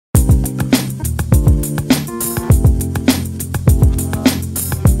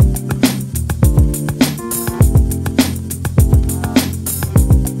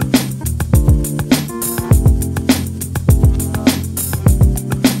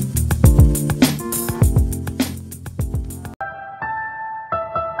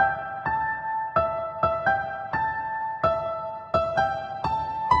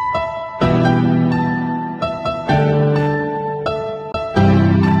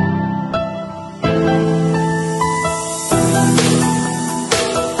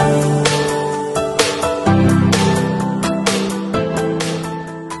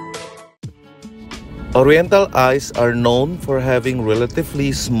Oriental eyes are known for having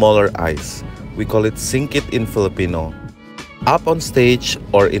relatively smaller eyes. We call it singkit in Filipino. Up on stage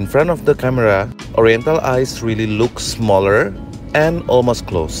or in front of the camera, Oriental eyes really look smaller and almost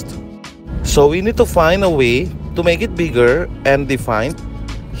closed. So we need to find a way to make it bigger and defined.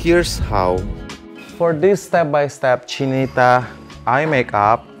 Here's how. For this step-by-step Chinita eye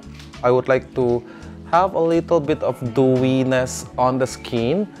makeup, I would like to have a little bit of dewiness on the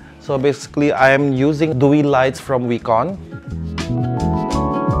skin. So basically, I am using dewy lights from Wicon.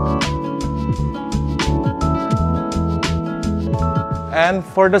 And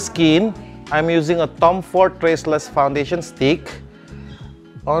for the skin, I'm using a Tom Ford Traceless Foundation Stick.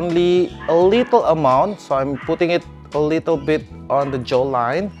 Only a little amount, so I'm putting it a little bit on the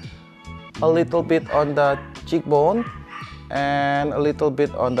jawline, a little bit on the cheekbone, and a little bit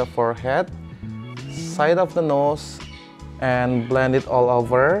on the forehead, side of the nose, and blend it all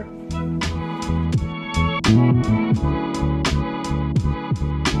over.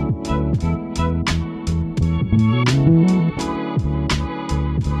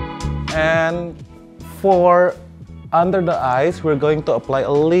 And for under the eyes, we're going to apply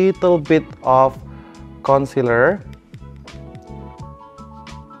a little bit of concealer.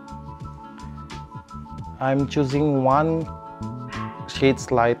 I'm choosing one shade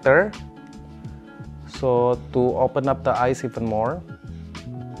lighter, so to open up the eyes even more.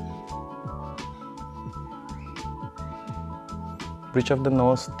 Bridge of the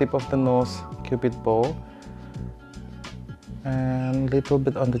nose, tip of the nose, cupid bow, and a little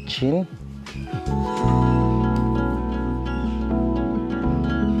bit on the chin.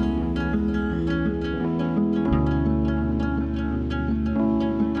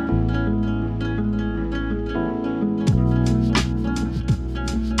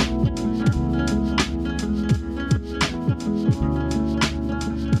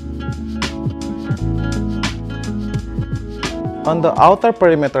 On the outer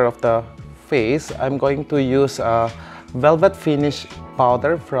perimeter of the face, I'm going to use a velvet finish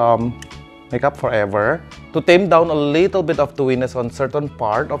powder from Makeup Forever to tame down a little bit of dewiness on certain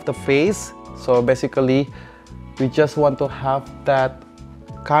part of the face. So basically, we just want to have that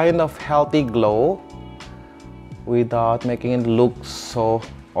kind of healthy glow without making it look so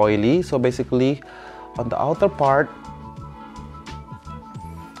oily. So basically, on the outer part,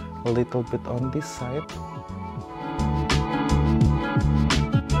 a little bit on this side.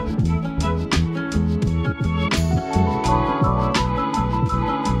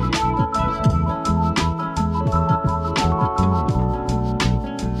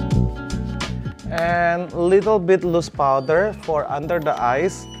 And a little bit loose powder for under the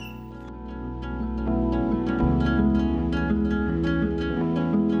eyes.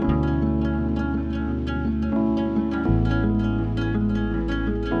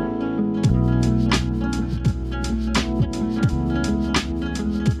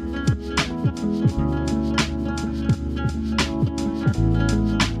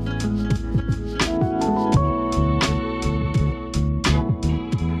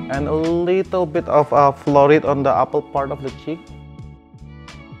 And a little bit of florid on the upper part of the cheek.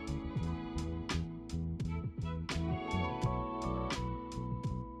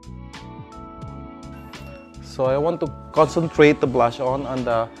 So I want to concentrate the blush on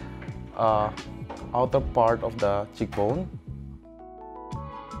the outer part of the cheekbone.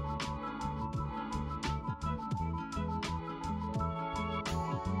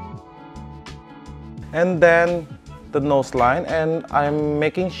 And then the nose line, and I'm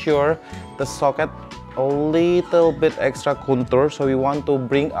making sure the socket a little bit extra contour, so we want to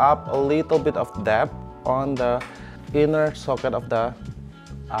bring up a little bit of depth on the inner socket of the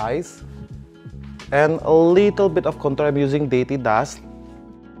eyes, and a little bit of contour. I'm using Dainty Dust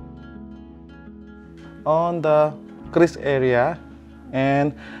on the crease area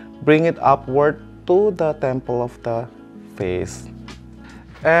and bring it upward to the temple of the face.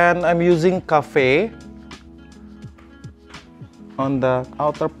 And I'm using Cafe on the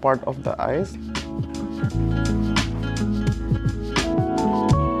outer part of the eyes.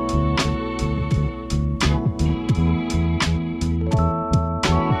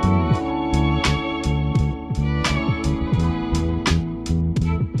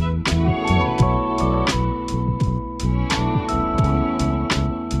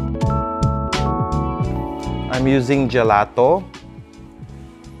 I'm using Gelato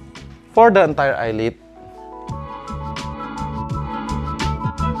for the entire eyelid.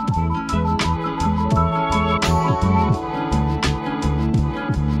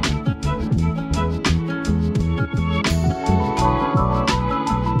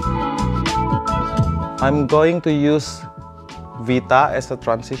 I'm going to use Vita as a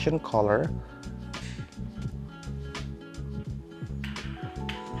transition color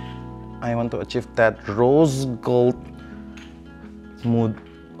I want to achieve that rose gold mood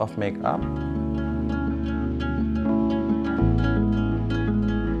of makeup.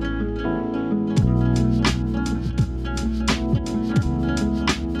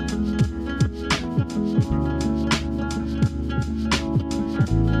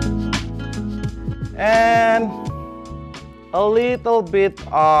 And a little bit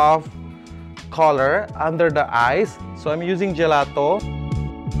of color under the eyes. So I'm using gelato.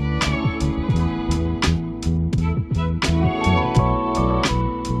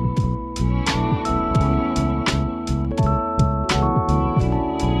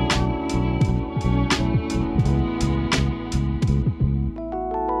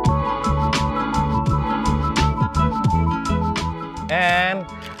 And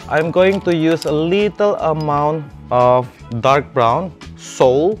I'm going to use a little amount of dark brown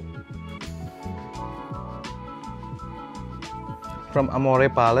soul from Amore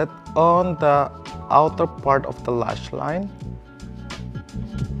palette on the outer part of the lash line.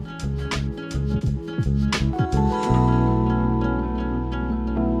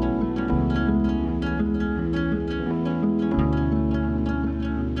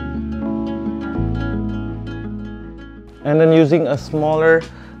 And then using a smaller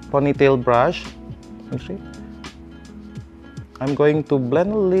ponytail brush, you see, I'm going to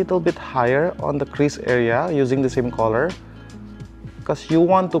blend a little bit higher on the crease area using the same color, because you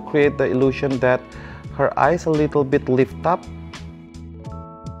want to create the illusion that her eyes a little bit lift up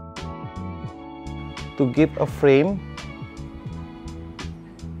to give a frame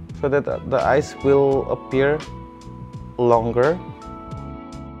so that the eyes will appear longer.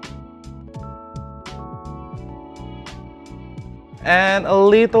 And a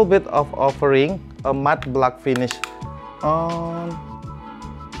little bit of offering a matte black finish on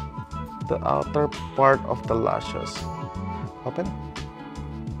the outer part of the lashes. Open.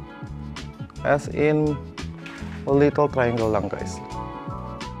 As in a little triangle lang, guys.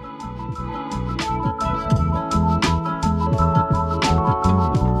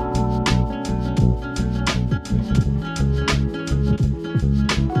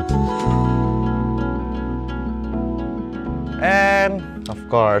 And of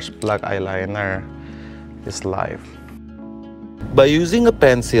course, black eyeliner is life. By using a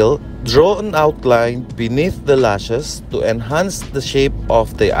pencil, draw an outline beneath the lashes to enhance the shape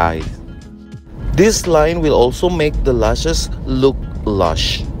of the eye. This line will also make the lashes look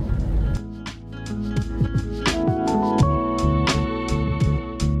lush.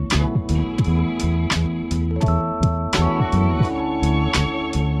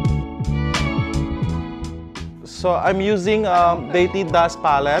 So I'm using Dainty Dust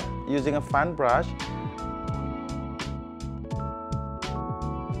palette using a fan brush.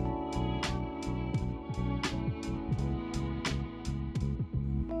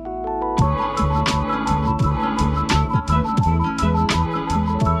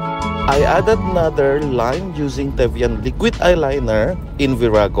 I added another line using Tevian liquid eyeliner in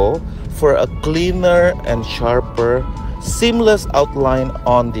Virago for a cleaner and sharper, seamless outline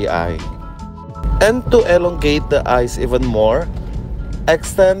on the eye. And to elongate the eyes even more,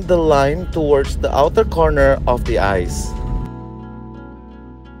 extend the line towards the outer corner of the eyes.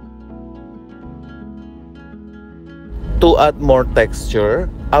 To add more texture,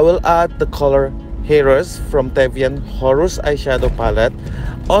 I will add the color Heroes from Tevian Horus eyeshadow palette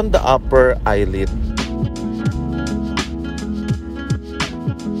on the upper eyelid.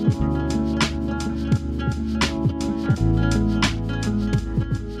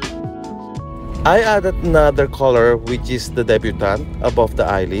 I added another color, which is the Debutante, above the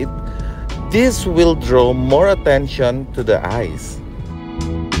eyelid. This will draw more attention to the eyes.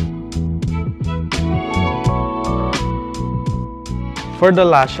 For the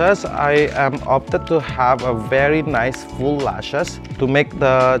lashes, I am opted to have a very nice full lashes to make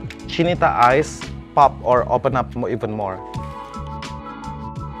the Chinita eyes pop or open up even more.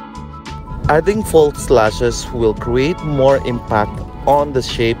 Adding false lashes will create more impact on the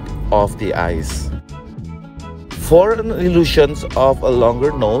shape of the eyes. For an illusion of a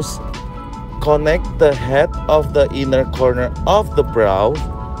longer nose, connect the head of the inner corner of the brow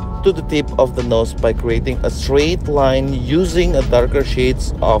to the tip of the nose by creating a straight line using a darker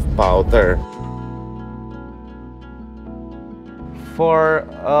shades of powder. For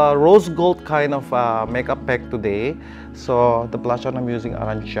a rose gold kind of makeup pack today, so the blush on I'm using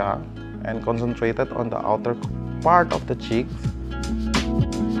Arancia and concentrated on the outer part of the cheeks.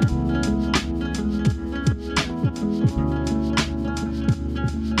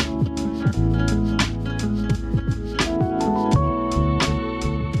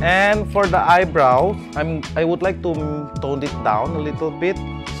 And for the eyebrow, I would like to tone it down a little bit.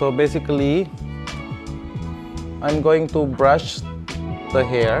 So basically, I'm going to brush the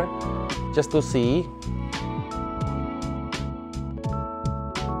hair just to see.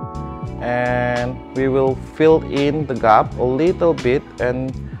 And we will fill in the gap a little bit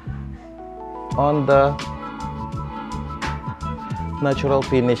and on the natural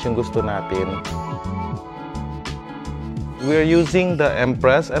finish yung gusto natin. We're using the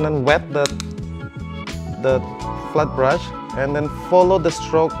Empress and then wet the flat brush and then follow the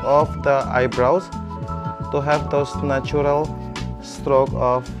stroke of the eyebrows to have those natural stroke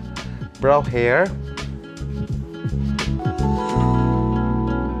of brow hair.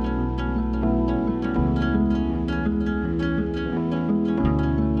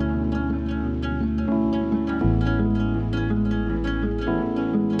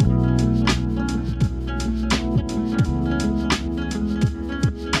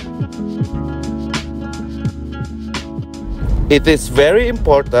 It is very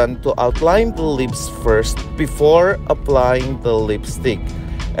important to outline the lips first before applying the lipstick,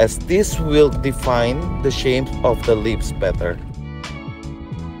 as this will define the shape of the lips better.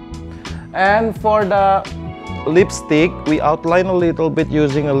 And for the lipstick, we outline a little bit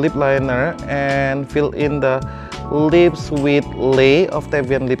using a lip liner and fill in the lips with Lay of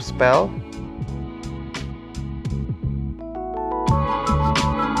Tevian Lip Spell.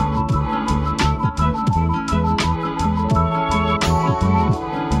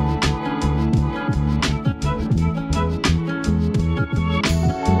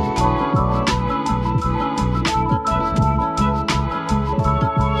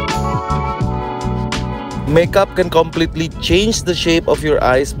 Makeup can completely change the shape of your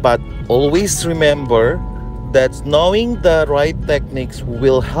eyes, but always remember that knowing the right techniques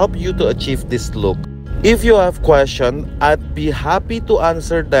will help you to achieve this look. If you have questions, I'd be happy to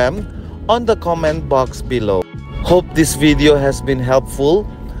answer them on the comment box below. Hope this video has been helpful.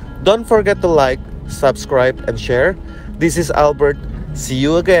 Don't forget to like, subscribe, and share. This is Albert. See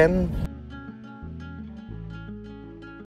you again.